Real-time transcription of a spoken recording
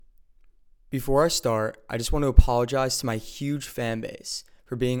Before I start, I just want to apologize to my huge fan base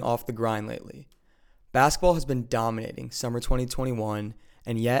for being off the grind lately. Basketball has been dominating summer 2021,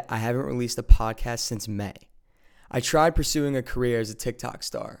 and yet I haven't released a podcast since May. I tried pursuing a career as a TikTok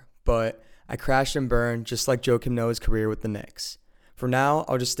star, but I crashed and burned just like Joakim Noah's career with the Knicks. For now,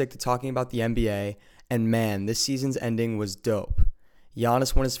 I'll just stick to talking about the NBA, and man, this season's ending was dope.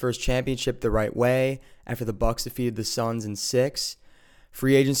 Giannis won his first championship the right way after the Bucks defeated the Suns in 6.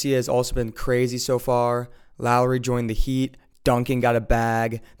 Free agency has also been crazy so far. Lowry joined the Heat, Duncan got a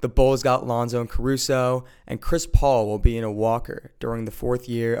bag, the Bulls got Lonzo and Caruso, and Chris Paul will be in a walker during the 4th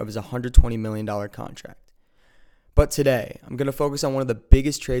year of his $120 million contract. But today, I'm going to focus on one of the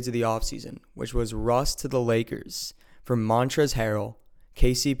biggest trades of the offseason, which was Russ to the Lakers for Montrezl Harrell,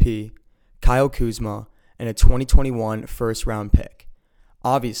 KCP, Kyle Kuzma, and a 2021 first-round pick.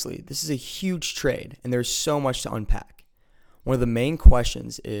 Obviously, this is a huge trade, and there's so much to unpack. One of the main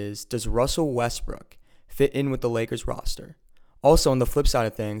questions is, does Russell Westbrook fit in with the Lakers roster? Also, on the flip side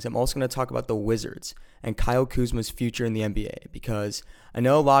of things, I'm also going to talk about the Wizards and Kyle Kuzma's future in the NBA, because I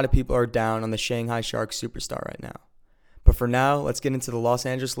know a lot of people are down on the Shanghai Sharks superstar right now. But for now, let's get into the Los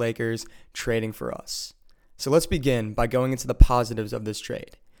Angeles Lakers trading for us. So let's begin by going into the positives of this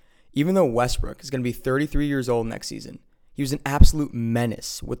trade. Even though Westbrook is going to be 33 years old next season, he was an absolute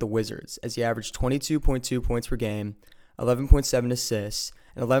menace with the Wizards as he averaged 22.2 points per game, 11.7 assists,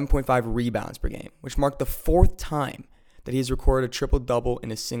 and 11.5 rebounds per game, which marked the 4th time that he has recorded a triple-double in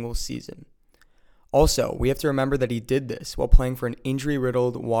a single season. Also, we have to remember that he did this while playing for an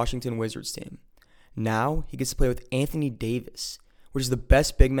injury-riddled Washington Wizards team. Now, he gets to play with Anthony Davis, which is the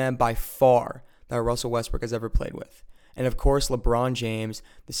best big man by far that Russell Westbrook has ever played with. And of course, LeBron James,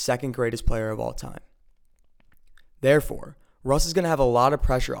 the second greatest player of all time. Therefore, Russ is going to have a lot of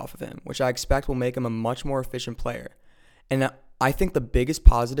pressure off of him, which I expect will make him a much more efficient player. And I think the biggest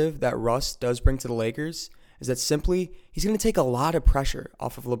positive that Russ does bring to the Lakers is that simply he's going to take a lot of pressure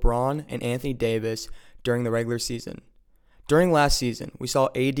off of LeBron and Anthony Davis during the regular season. During last season, we saw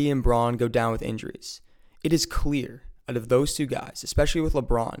AD and Bron go down with injuries. It is clear out of those two guys, especially with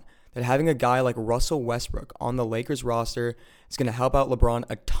LeBron, that having a guy like Russell Westbrook on the Lakers roster is going to help out LeBron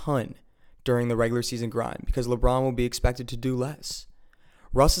a ton during the regular season grind, because LeBron will be expected to do less.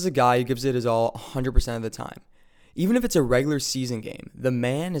 Russ is a guy who gives it his all 100% of the time. Even if it's a regular season game, the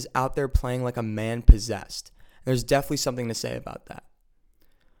man is out there playing like a man possessed. There's definitely something to say about that.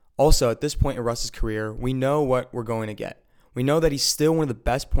 Also, at this point in Russ's career, we know what we're going to get. We know that he's still one of the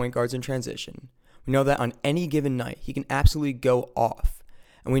best point guards in transition. We know that on any given night, he can absolutely go off.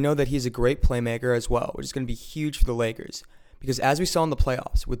 And we know that he's a great playmaker as well, which is going to be huge for the Lakers. Because as we saw in the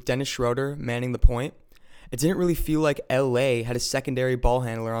playoffs, with Dennis Schroeder manning the point, it didn't really feel like LA had a secondary ball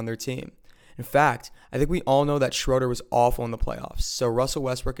handler on their team. In fact, I think we all know that Schroeder was awful in the playoffs, so Russell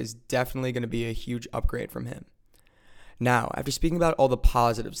Westbrook is definitely going to be a huge upgrade from him. Now, after speaking about all the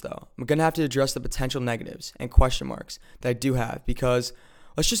positives though, I'm going to have to address the potential negatives and question marks that I do have, because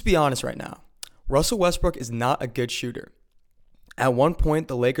let's just be honest right now. Russell Westbrook is not a good shooter. At one point,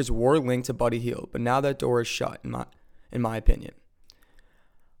 the Lakers were linked to Buddy Hield, but now that door is shut, in my opinion.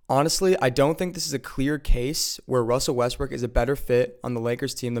 Honestly, I don't think this is a clear case where Russell Westbrook is a better fit on the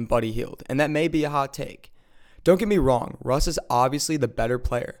Lakers team than Buddy Hield, and that may be a hot take. Don't get me wrong, Russ is obviously the better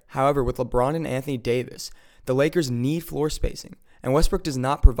player. However, with LeBron and Anthony Davis, the Lakers need floor spacing, and Westbrook does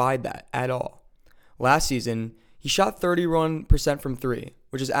not provide that at all. Last season, he shot 31% from 3,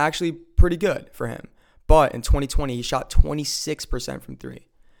 which is actually pretty good for him. But in 2020, he shot 26% from 3.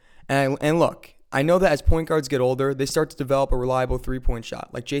 And look, I know that as point guards get older, they start to develop a reliable three-point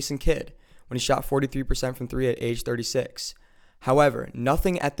shot, like Jason Kidd, when he shot 43% from 3 at age 36. However,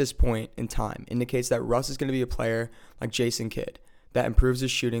 nothing at this point in time indicates that Russ is going to be a player like Jason Kidd that improves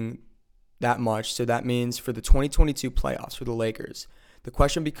his shooting that much. So that means for the 2022 playoffs for the Lakers, the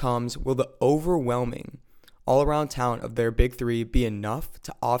question becomes, will the overwhelming all-around talent of their big three be enough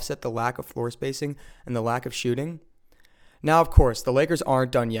to offset the lack of floor spacing and the lack of shooting? Now, of course, the Lakers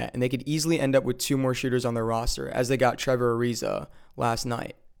aren't done yet, and they could easily end up with 2 more shooters on their roster, as they got Trevor Ariza last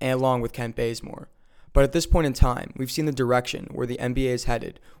night, and along with Kent Bazemore. But at this point in time, we've seen the direction where the NBA is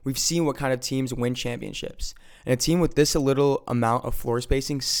headed. We've seen what kind of teams win championships. And a team with this little amount of floor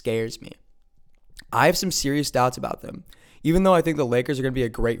spacing scares me. I have some serious doubts about them, even though I think the Lakers are going to be a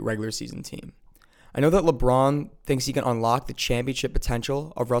great regular season team. I know that LeBron thinks he can unlock the championship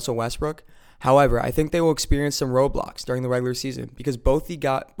potential of Russell Westbrook. However, I think they will experience some roadblocks during the regular season, because both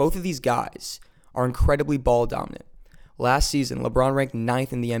of these guys are incredibly ball dominant. Last season, LeBron ranked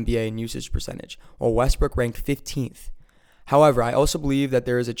 9th in the NBA in usage percentage, while Westbrook ranked 15th. However, I also believe that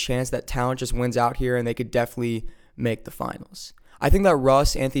there is a chance that talent just wins out here and they could definitely make the finals. I think that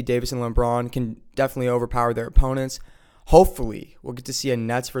Russ, Anthony Davis, and LeBron can definitely overpower their opponents. Hopefully, we'll get to see a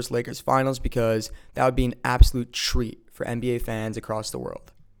Nets versus Lakers finals because that would be an absolute treat for NBA fans across the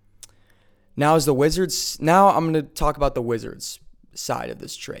world. Now I'm going to talk about the Wizards side of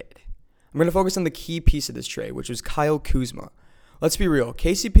this trade. I'm going to focus on the key piece of this trade, which was Kyle Kuzma. Let's be real.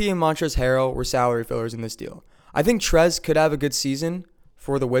 KCP and Montrezl Harrell were salary fillers in this deal. I think Trez could have a good season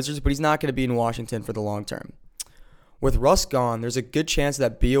for the Wizards, but he's not going to be in Washington for the long term. With Russ gone, there's a good chance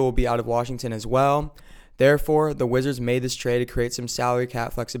that Beal will be out of Washington as well. Therefore, the Wizards made this trade to create some salary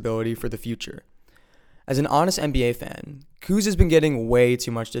cap flexibility for the future. As an honest NBA fan, Kuz has been getting way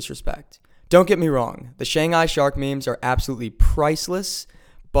too much disrespect. Don't get me wrong, the Shanghai Shark memes are absolutely priceless,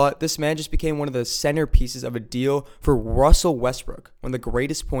 but this man just became one of the centerpieces of a deal for Russell Westbrook, one of the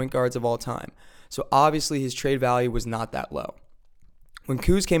greatest point guards of all time. So obviously his trade value was not that low. When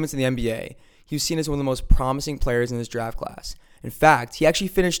Kuz came into the NBA, he was seen as one of the most promising players in his draft class. In fact, he actually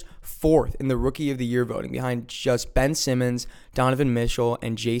finished 4th in the Rookie of the Year voting behind just Ben Simmons, Donovan Mitchell,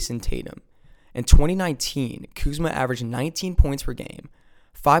 and Jason Tatum. In 2019, Kuzma averaged 19 points per game,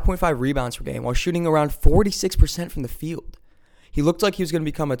 5.5 rebounds per game, while shooting around 46% from the field. He looked like he was going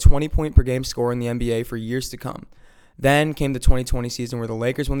to become a 20-point-per-game scorer in the NBA for years to come. Then came the 2020 season where the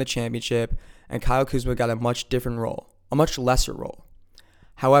Lakers won the championship, and Kyle Kuzma got a much different role, a much lesser role.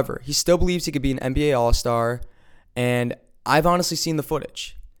 However, he still believes he could be an NBA All-Star, and I've honestly seen the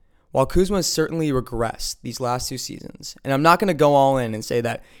footage. While Kuzma has certainly regressed these last 2 seasons, and I'm not going to go all in and say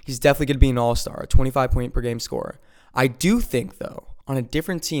that he's definitely going to be an All-Star, a 25-point-per-game scorer, I do think, though, on a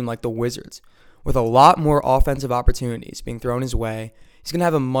different team like the Wizards, with a lot more offensive opportunities being thrown his way, he's going to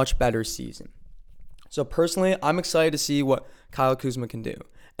have a much better season. So personally, I'm excited to see what Kyle Kuzma can do.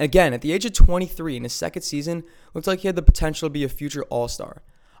 And again, at the age of 23 in his second season, looks like he had the potential to be a future All-Star.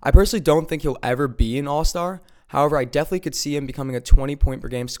 I personally don't think he'll ever be an All-Star. However, I definitely could see him becoming a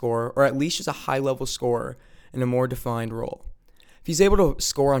 20-point-per-game scorer, or at least just a high-level scorer in a more defined role. If he's able to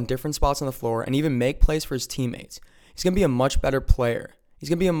score on different spots on the floor and even make plays for his teammates, he's going to be a much better player. He's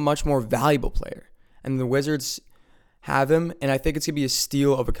going to be a much more valuable player. And the Wizards have him, and I think it's going to be a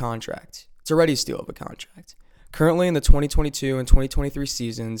steal of a contract. It's already a steal of a contract. Currently in the 2022 and 2023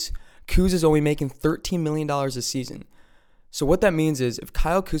 seasons, Kuz is only making $13 million a season. So what that means is if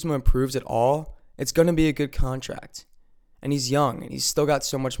Kyle Kuzma improves at all, it's going to be a good contract. And he's young, and he's still got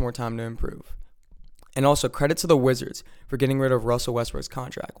so much more time to improve. And also, credit to the Wizards for getting rid of Russell Westbrook's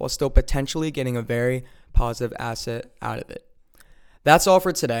contract while still potentially getting a very positive asset out of it. That's all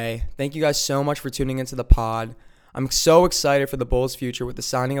for today. Thank you guys so much for tuning into the pod. I'm so excited for the Bulls' future with the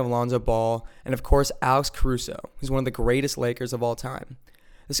signing of Lonzo Ball and, of course, Alex Caruso, who's one of the greatest Lakers of all time.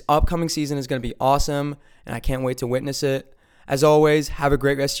 This upcoming season is going to be awesome, and I can't wait to witness it. As always, have a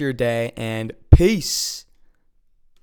great rest of your day, and peace.